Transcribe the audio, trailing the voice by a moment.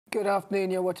Good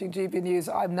afternoon, you're watching GB News.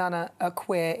 I'm Nana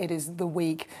Queer. It is the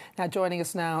week. Now, joining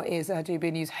us now is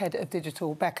GB News Head of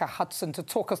Digital, Becca Hudson, to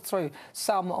talk us through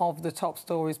some of the top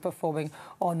stories performing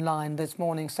online this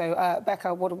morning. So,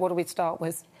 Becca, what do we start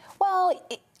with? Well,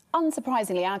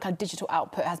 unsurprisingly, our kind of digital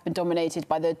output has been dominated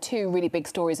by the two really big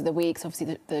stories of the week. So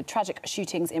obviously, the tragic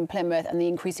shootings in Plymouth and the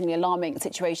increasingly alarming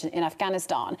situation in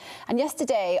Afghanistan. And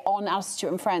yesterday on Al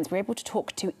Stewart and Friends, we were able to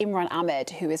talk to Imran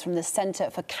Ahmed, who is from the Centre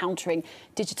for Countering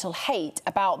Digital Hate,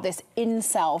 about this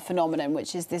incel phenomenon,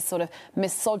 which is this sort of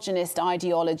misogynist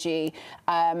ideology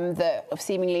that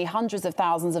seemingly hundreds of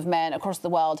thousands of men across the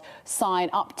world sign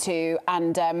up to.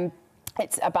 And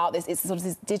it's about this, it's sort of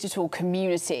this digital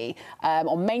community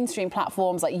on mainstream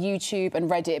platforms like YouTube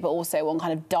and Reddit, but also on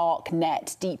kind of dark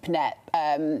net, deep net,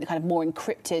 kind of more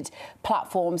encrypted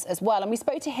platforms as well. And we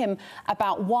spoke to him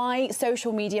about why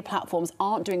social media platforms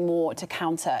aren't doing more to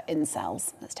counter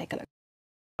incels. Let's take a look.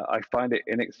 I find it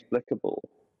inexplicable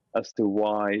as to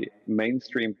why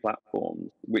mainstream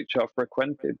platforms, which are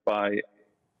frequented by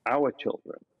our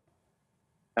children,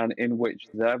 and in which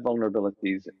their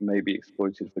vulnerabilities may be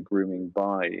exploited for grooming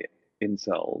by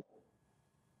incels,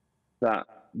 that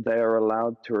they are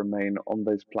allowed to remain on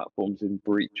those platforms in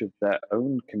breach of their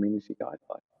own community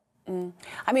guidelines.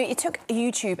 I mean, it took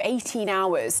YouTube 18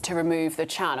 hours to remove the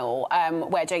channel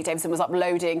where Jake Davison was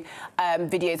uploading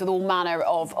videos with all manner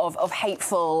of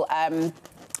hateful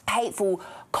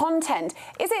content.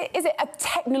 Is it a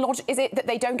technology? Is it that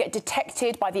they don't get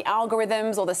detected by the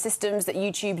algorithms or the systems that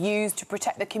YouTube use to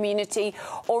protect the community,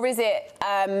 or is it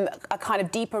a kind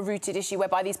of deeper-rooted issue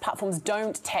whereby these platforms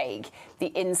don't take the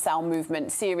incel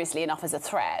movement seriously enough as a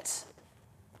threat?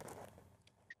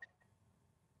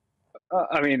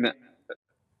 I mean,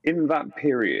 in that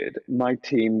period, my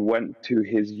team went to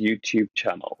his YouTube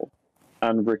channel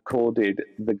and recorded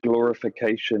the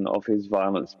glorification of his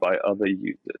violence by other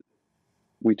users.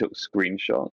 We took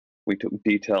screenshots, we took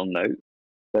detailed notes.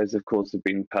 Those, of course, have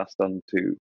been passed on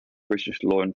to British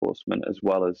law enforcement, as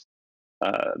well as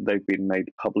they've been made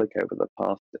public over the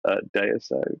past day or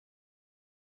so.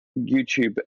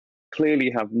 YouTube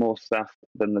clearly have more staff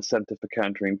than the Centre for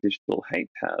Countering Digital Hate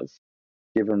has,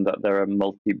 given that they're a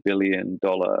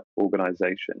multi-billion-dollar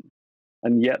organization,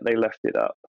 and yet they left it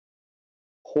up.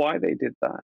 Why they did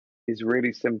that is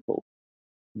really simple.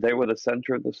 They were the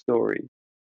center of the story.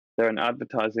 They're an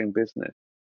advertising business.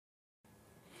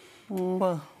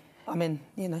 Well, I mean,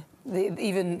 you know,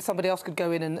 even somebody else could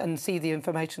go in and see the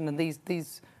information, and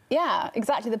these. Yeah,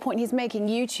 exactly the point he's making.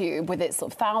 YouTube, with its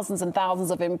sort of thousands and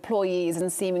thousands of employees and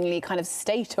seemingly kind of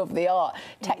state-of-the-art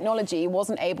technology,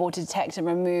 wasn't able to detect and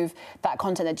remove that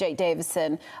content that Jake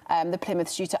Davison, the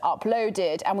Plymouth shooter,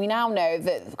 uploaded. And we now know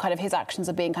that kind of his actions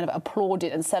are being kind of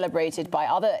applauded and celebrated by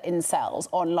other incels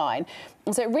online.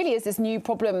 And so it really is this new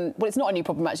problem. Well, it's not a new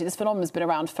problem, actually. This phenomenon's been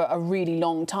around for a really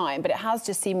long time, but it has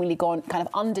just seemingly gone kind of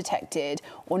undetected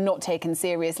or not taken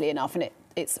seriously enough. And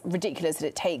it's ridiculous that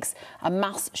it takes a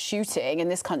mass shooting in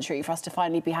this country for us to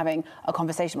finally be having a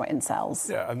conversation about incels.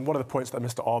 Yeah, and one of the points that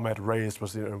Mr. Ahmed raised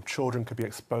was that children could be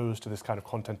exposed to this kind of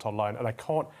content online, and I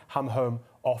can't hammer home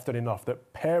often enough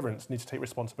that parents need to take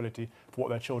responsibility for what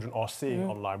their children are seeing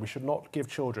online. We should not give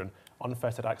children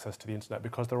unfettered access to the internet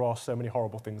because there are so many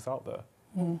horrible things out there.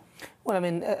 Well, I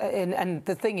mean, and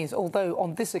the thing is, although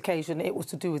on this occasion it was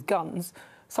to do with guns,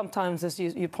 sometimes, as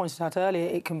you pointed out earlier,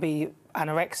 it can be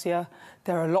anorexia.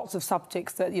 There are lots of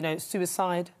subjects that, you know,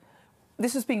 suicide.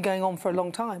 This has been going on for a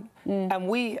long time, and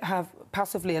we have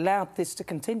passively allowed this to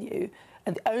continue.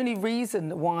 And the only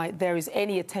reason why there is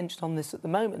any attention on this at the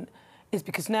moment is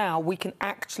because now we can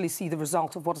actually see the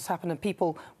result of what has happened,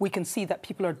 and we can see that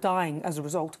people are dying as a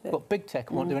result of it. But big tech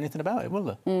won't do anything about it, will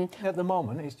they? At the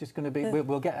moment, it's just going to be,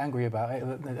 we'll get angry about it.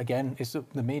 Again, it's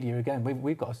the media again.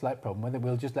 We've got a slight problem with it.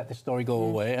 We'll just let the story go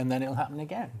away, and then it'll happen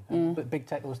again. But big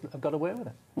tech have got away with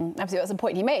it. Absolutely, that's the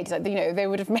point he made. Like, you know, they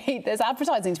would have made, there's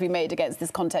advertising to be made against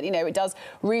this content. You know, it does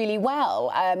really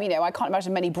well. You know, I can't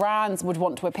imagine many brands would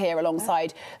want to appear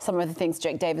alongside some of the things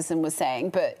Jake Davison was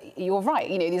saying. But you're right.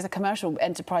 You know, these are commercial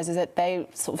enterprises that they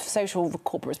sort of social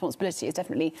corporate responsibility is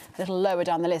definitely a little lower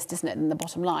down the list, isn't it, than the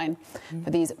bottom line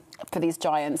for these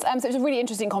giants. So it was a really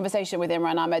interesting conversation with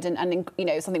Imran Ahmed, and you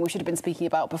know, something we should have been speaking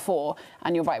about before.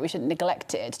 And you're right, we shouldn't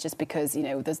neglect it just because, you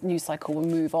know, the news cycle will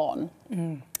move on.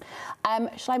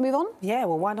 Shall I move on? Yeah,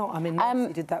 well, why not? I mean,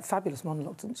 Mercy did that fabulous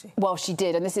monologue, didn't she? Well, she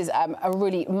did, and this is a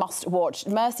really must-watch.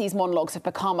 Mercy's monologues have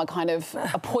become a kind of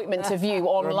appointment to view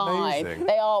online. Amazing.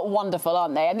 They are wonderful,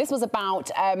 aren't they? And this was about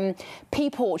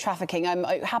people trafficking.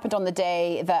 It happened on the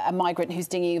day that a migrant whose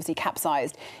dinghy obviously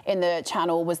capsized in the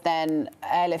Channel was then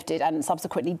airlifted and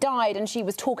subsequently died. And she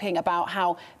was talking about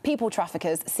how people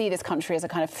traffickers see this country as a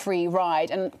kind of free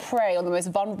ride and prey on the most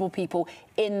vulnerable people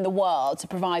in the world to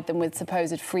provide them with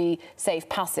supposed free, safe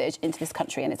passage into this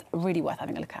country. And it's really worth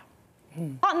having a look at.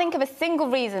 Can't think of a single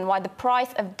reason why the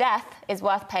price of death is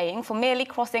worth paying for merely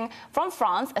crossing from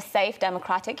France, a safe,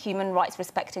 democratic, human rights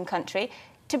respecting country,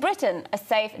 to Britain, a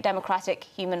safe, democratic,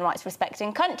 human rights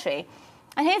respecting country.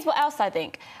 And here's what else I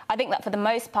think. I think that for the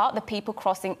most part, the people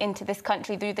crossing into this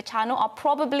country through the Channel are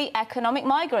probably economic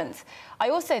migrants. I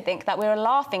also think that we're a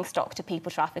laughing stock to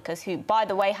people traffickers who, by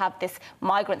the way, have this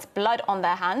migrants' blood on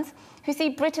their hands, who see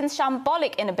Britain's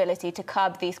shambolic inability to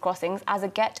curb these crossings as a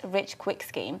get-rich-quick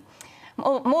scheme.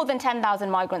 More than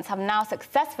 10,000 migrants have now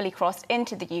successfully crossed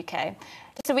into the UK.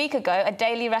 Just a week ago, a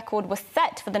daily record was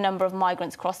set for the number of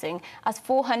migrants crossing, as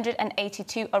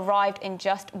 482 arrived in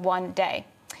just one day.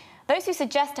 Those who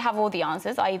suggest to have all the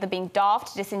answers are either being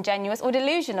daft, disingenuous or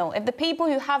delusional. If the people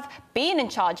who have been in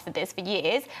charge for this for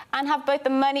years and have both the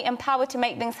money and power to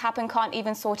make things happen can't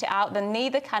even sort it out, then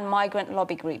neither can migrant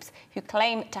lobby groups who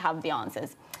claim to have the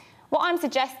answers. What I'm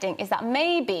suggesting is that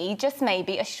maybe, just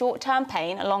maybe, a short-term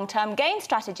pain, a long-term gain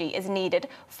strategy is needed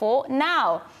for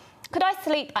now. Could I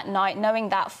sleep at night knowing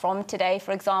that from today,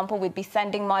 for example, we'd be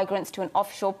sending migrants to an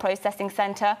offshore processing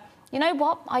centre? You know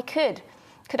what? I could.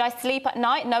 Could I sleep at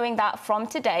night knowing that from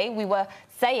today we were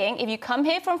saying if you come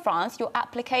here from France, your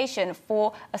application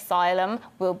for asylum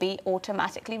will be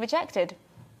automatically rejected?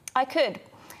 I could.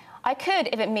 I could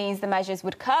if it means the measures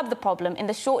would curb the problem in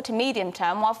the short to medium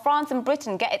term while France and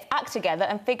Britain get its act together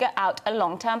and figure out a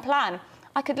long-term plan.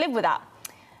 I could live with that.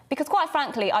 Because quite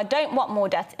frankly, I don't want more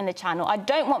deaths in the Channel. I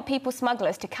don't want people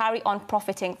smugglers to carry on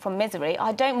profiting from misery.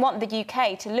 I don't want the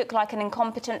UK to look like an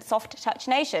incompetent soft-touch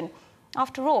nation.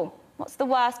 After all, what's the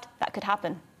worst that could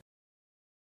happen?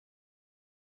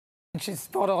 She's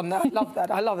spot on. I love that.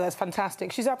 I love that. It's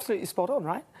fantastic. She's absolutely spot on,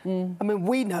 right? I mean,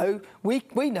 we know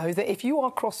that if you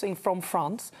are crossing from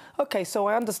France, OK, so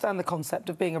I understand the concept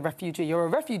of being a refugee. You're a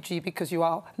refugee because you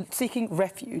are seeking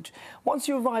refuge. Once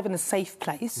you arrive in a safe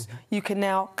place, you can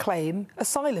now claim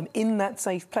asylum in that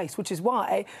safe place, which is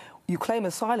why you claim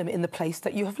asylum in the place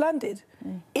that you have landed.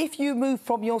 If you move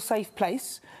from your safe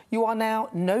place, you are now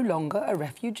no longer a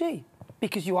refugee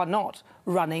because you are not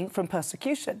running from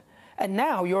persecution. And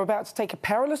now you're about to take a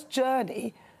perilous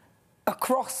journey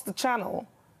across the Channel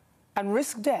and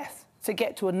risk death to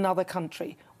get to another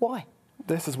country. Why?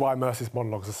 This is why Mercy's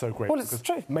monologues are so great. Well, it's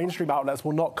true. Mainstream outlets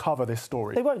will not cover this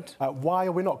story. They won't. Why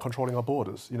are we not controlling our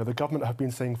borders? You know, the government have been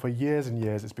saying for years and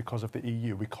years it's because of the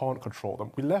EU. We can't control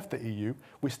them. We left the EU.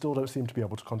 We still don't seem to be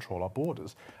able to control our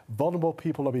borders. Vulnerable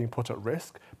people are being put at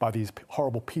risk by these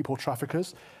horrible people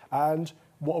traffickers. And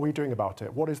what are we doing about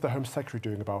it? What is the Home Secretary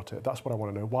doing about it? That's what I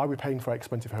want to know. Why are we paying for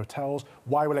expensive hotels?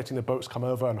 Why are we letting the boats come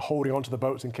over and holding onto the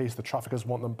boats in case the traffickers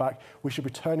want them back? We should be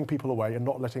turning people away and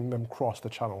not letting them cross the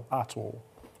Channel at all.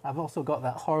 I've also got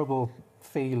that horrible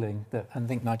feeling that, and I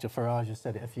think Nigel Farage has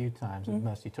said it a few times, and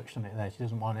Mercy touched on it there, she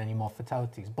doesn't want any more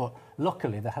fatalities. But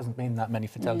luckily, there hasn't been that many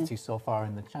fatalities so far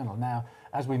in the Channel. Now,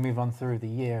 as we move on through the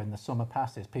year and the summer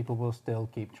passes, people will still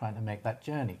keep trying to make that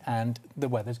journey, and the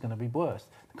weather's going to be worse.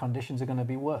 The conditions are going to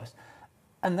be worse.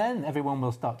 And then everyone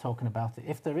will start talking about it.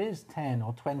 If there is 10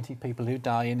 or 20 people who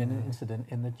die in an incident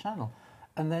in the Channel,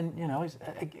 and then, you know,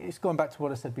 it's going back to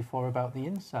what I said before about the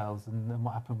incels and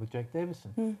what happened with Jake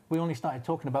Davison. We only started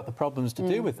talking about the problems to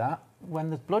do with that when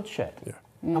there's bloodshed. Yeah.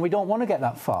 And we don't want to get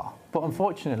that far. But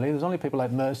unfortunately, there's only people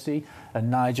like Mercy and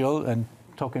Nigel and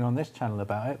talking on this channel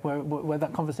about it where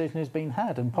that conversation is being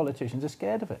had and politicians are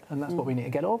scared of it. And that's what we need to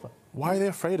get over. Why are they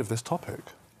afraid of this topic?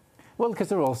 Well, because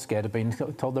they're all scared of being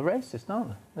told they're racist, aren't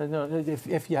they? You know,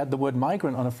 if you had the word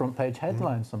migrant on a front-page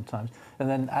headline sometimes, and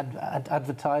then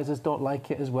advertisers don't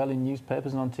like it as well in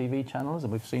newspapers and on TV channels,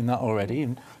 and we've seen that already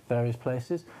in various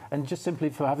places, and just simply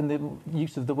for having the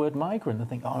use of the word migrant, they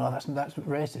think, oh, no, that's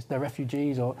racist, they're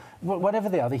refugees, or whatever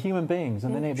they are, they're human beings,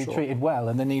 and they need to be treated well,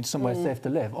 and they need somewhere safe to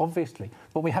live, obviously.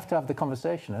 But we have to have the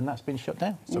conversation, and that's been shut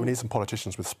down. So we need some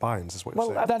politicians with spines, is what you're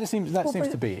saying? That seems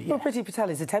to be it, yeah. Well, Priti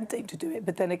Patel is attempting to do it,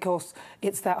 but then, of course,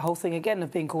 it's that whole thing again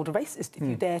of being called a racist if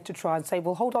you dare to try and say,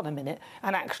 well, hold on a minute,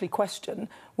 and actually question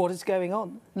what is going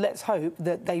on. Let's hope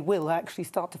that they will actually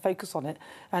start to focus on it.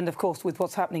 And, of course, with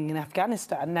what's happening in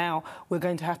Afghanistan, now we're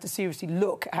going to have to seriously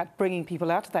look at bringing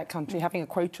people out of that country, having a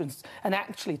quota, and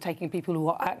actually taking people who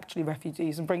are actually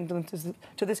refugees and bringing them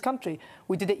to this country.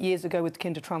 We did it years ago with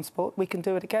kinder transport. We can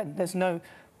do it again. There's no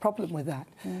problem with that.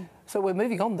 So we're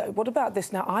moving on, though. What about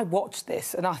this now? I watched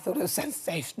this and I thought it was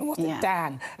sensational, wasn't it?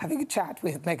 Dan having a chat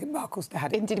with Meghan Markle's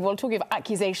dad. Indeed. Well, talking of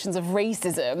accusations of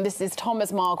racism, this is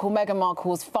Thomas Markle, Meghan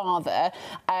Markle's father,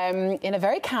 in a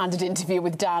very candid interview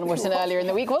with Dan Wootton earlier in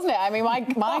the week, wasn't it? I mean,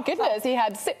 my goodness, he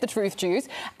had sipped the truth juice,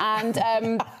 and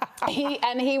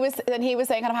he was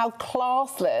saying kind of how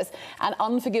classless and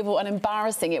unforgivable and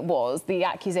embarrassing it was, the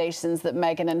accusations that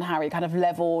Meghan and Harry kind of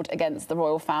levelled against the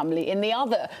royal family in the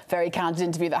other very candid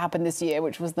interview that happened this year,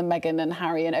 which was the Meghan and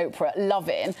Harry and Oprah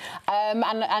Love-In.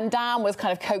 And Dan was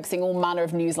kind of coaxing all manner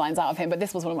of news lines out of him, but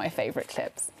this was one of my favourite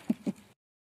clips.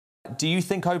 Do you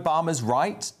think Obama's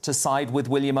right to side with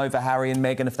William over Harry and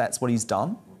Meghan if that's what he's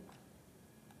done?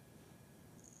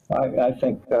 I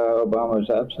think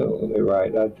Obama's absolutely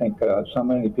right. I think so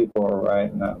many people are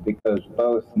right now because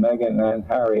both Meghan and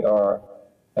Harry are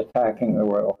attacking the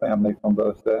royal family from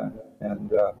both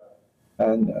ends.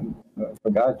 And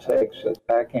for God's sakes,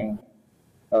 attacking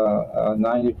a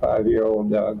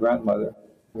 95-year-old grandmother,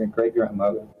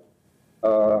 great-grandmother,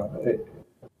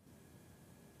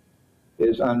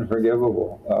 is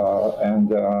unforgivable. And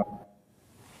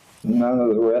none of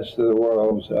the rest of the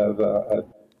world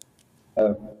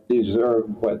have deserved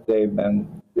what they've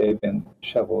been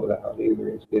shoveled out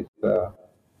either.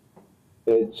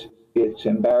 It's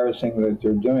embarrassing that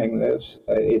they're doing this.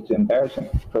 It's embarrassing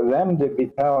for them to be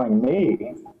telling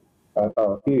me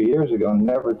a few years ago,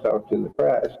 never talk to the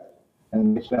press,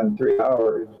 and they spend 3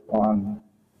 hours on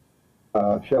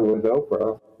a show with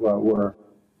Oprah where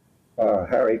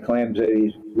Harry claims that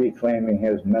he's reclaiming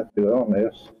his mental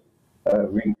illness.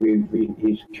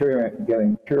 He's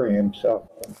curing himself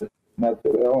of the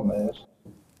mental illness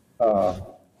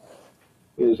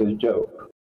is a joke.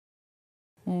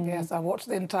 Yes, I watched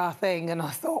the entire thing and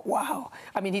I thought, wow.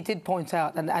 I mean, he did point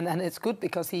out, and it's good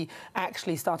because he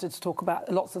actually started to talk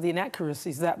about lots of the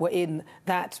inaccuracies that were in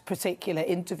that particular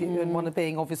interview, and one of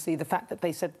being obviously the fact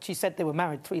that she said they were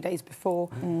married 3 days before,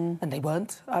 and they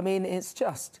weren't. I mean, it's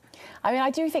just... I mean, I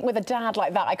do think with a dad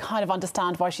like that, I kind of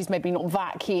understand why she's maybe not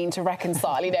that keen to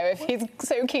reconcile. You know, if he's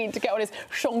so keen to get on his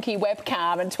shonky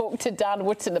webcam and talk to Dan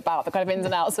Wootton about the kind of ins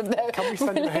and outs of their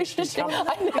relationship.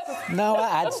 No,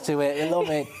 that adds to it. I love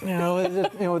it. You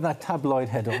know, with that tabloid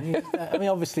head on. I mean,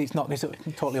 obviously, it's not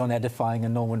totally unedifying,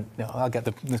 and no one. You know, I'll get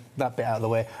that bit out of the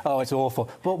way. Oh, it's awful,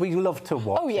 but we love to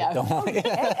watch. Oh yeah. It, don't we?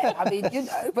 Yeah. I mean, you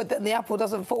know, but then the apple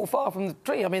doesn't fall far from the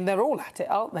tree. I mean, they're all at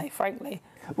it, aren't they? Frankly.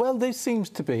 Well, there seems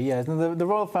to be, yes. And the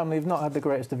royal family have not had the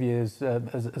greatest of years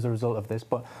as a result of this,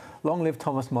 but long live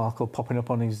Thomas Markle popping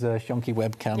up on his shonky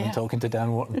webcam and talking to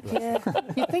Dan Wootton. Yeah.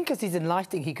 You'd think because he's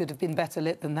enlightening, he could have been better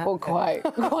lit than that. Well, quite.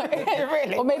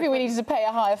 Really. Or maybe we needed to pay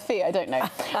a higher fee, I don't know.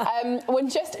 When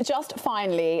just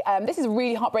finally, this is a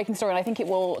really heartbreaking story, and I think it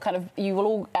will you will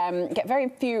all get very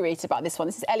infuriated about this one.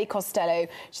 This is Ellie Costello.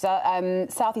 She's a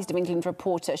South East of England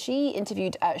reporter. She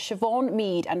interviewed Siobhan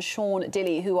Mead and Sean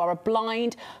Dilley, who are a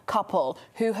blind couple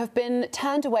who have been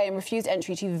turned away and refused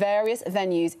entry to various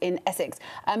venues in Essex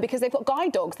because they've got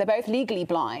guide dogs. They're both legally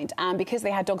blind, and because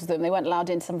they had dogs with them, they weren't allowed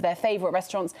into some of their favourite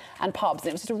restaurants and pubs. And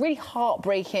it was just a really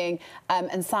heartbreaking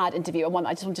and sad interview, and one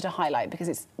I just wanted to highlight because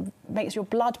it makes your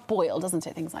blood boil, doesn't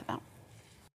it? Things like that.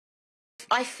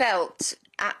 I felt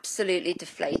absolutely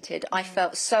deflated. I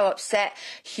felt so upset,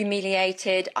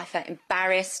 humiliated. I felt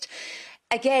embarrassed.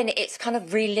 Again, it's kind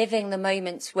of reliving the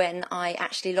moments when I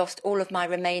actually lost all of my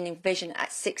remaining vision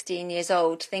at 16 years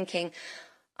old, thinking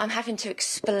I'm having to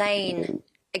explain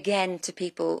again to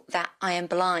people that I am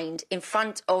blind in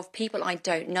front of people I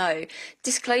don't know,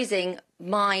 disclosing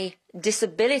my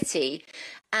disability.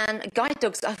 And guide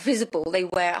dogs are visible. They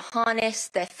wear a harness,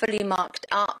 they're fully marked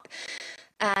up,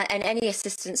 and any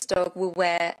assistance dog will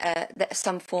wear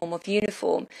some form of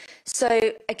uniform.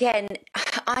 So again,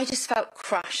 I just felt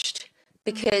crushed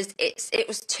because it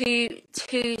was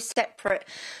two separate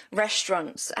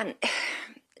restaurants, and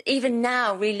even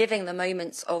now reliving the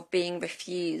moments of being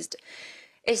refused,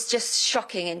 it's just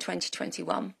shocking in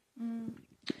 2021.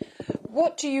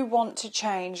 What do you want to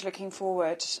change looking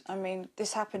forward? I mean,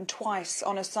 this happened twice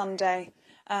on a Sunday.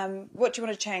 What do you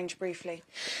want to change briefly?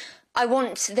 I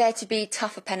want there to be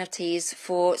tougher penalties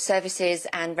for services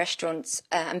and restaurants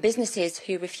and businesses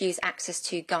who refuse access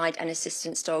to guide and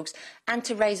assistance dogs, and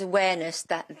to raise awareness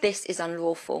that this is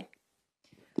unlawful.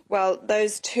 Well,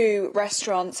 those two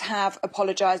restaurants have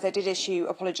apologised. They did issue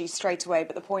apologies straight away,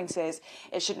 but the point is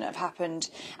it shouldn't have happened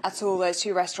at all. Those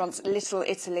two restaurants, Little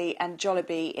Italy and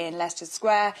Jollibee in Leicester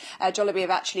Square. Jollibee have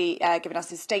actually given us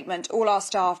this statement. All our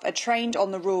staff are trained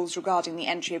on the rules regarding the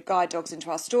entry of guide dogs into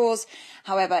our stores.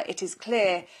 However, it is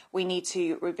clear we need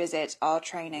to revisit our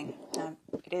training.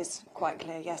 It is quite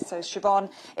clear, yes. So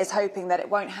Siobhan is hoping that it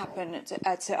won't happen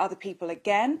to other people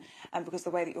again because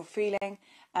of the way that you're feeling.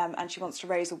 And she wants to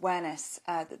raise awareness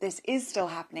that this is still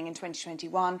happening in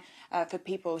 2021 for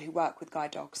people who work with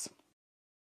guide dogs.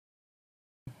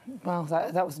 Well,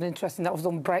 that was an interesting... That was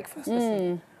on breakfast.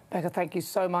 Listen, Becca, thank you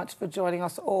so much for joining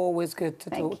us. Always good to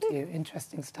talk to you.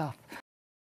 Interesting stuff.